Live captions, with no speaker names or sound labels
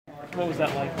What was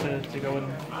that like to go and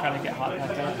kind of get hot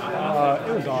like that?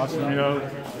 It was awesome.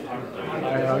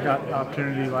 I got the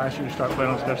opportunity last year to start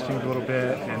playing on special teams a little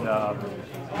bit, and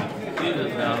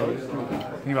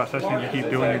think about special teams, you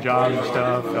keep doing your job and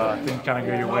stuff. Things kind of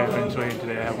go your way eventually, and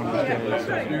today I had one of those days,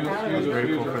 so I was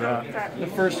grateful for that. The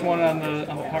first one on the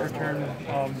punt return,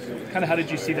 kind of how did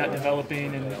you see that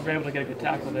developing, and you were able to get a good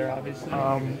tackle there, obviously.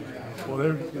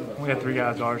 Well, we had 3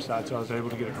 guys on our side, so I was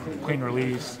able to get a clean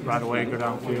release right away, go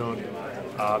downfield,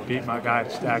 beat my guy,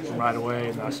 stacked him right away,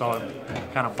 and I saw him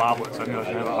kind of bobble it, so I knew I was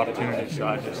going to have an opportunity, so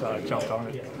I just jumped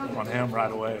on him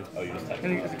right away.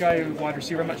 And as a guy, wide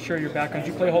receiver, I'm not sure your background.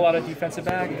 Did you play a whole lot of defensive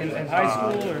back in high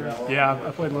school? Or? Yeah,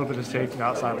 I played a little bit of safety and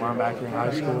outside linebacker in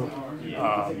high school.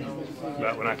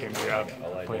 But when I came here, I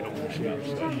played over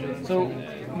receiver. So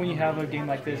when you have a game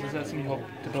like this, is that something you hope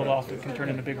to build off that can turn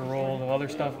into a bigger role of other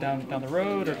stuff down the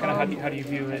road, or kind of how do you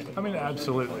view it? I mean,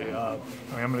 absolutely.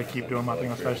 I'm going to keep doing my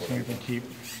thing on special teams and keep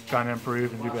trying to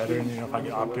improve and do better. And if I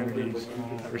get opportunities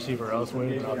at receiver or elsewhere,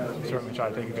 then I'll certainly try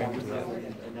to take advantage of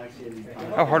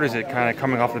that. How hard is it kind of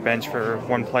coming off the bench for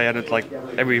one play at it, like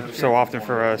every so often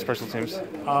for special teams?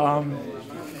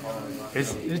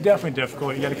 It's definitely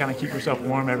difficult. You got to kind of keep yourself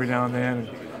warm every now and then.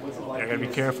 You got to be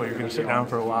careful. You're going to sit down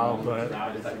for a while, but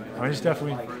it's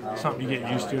definitely something you get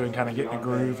used to and kind of get in the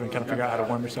groove and kind of figure out how to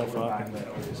warm yourself up, and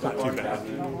it's not too bad.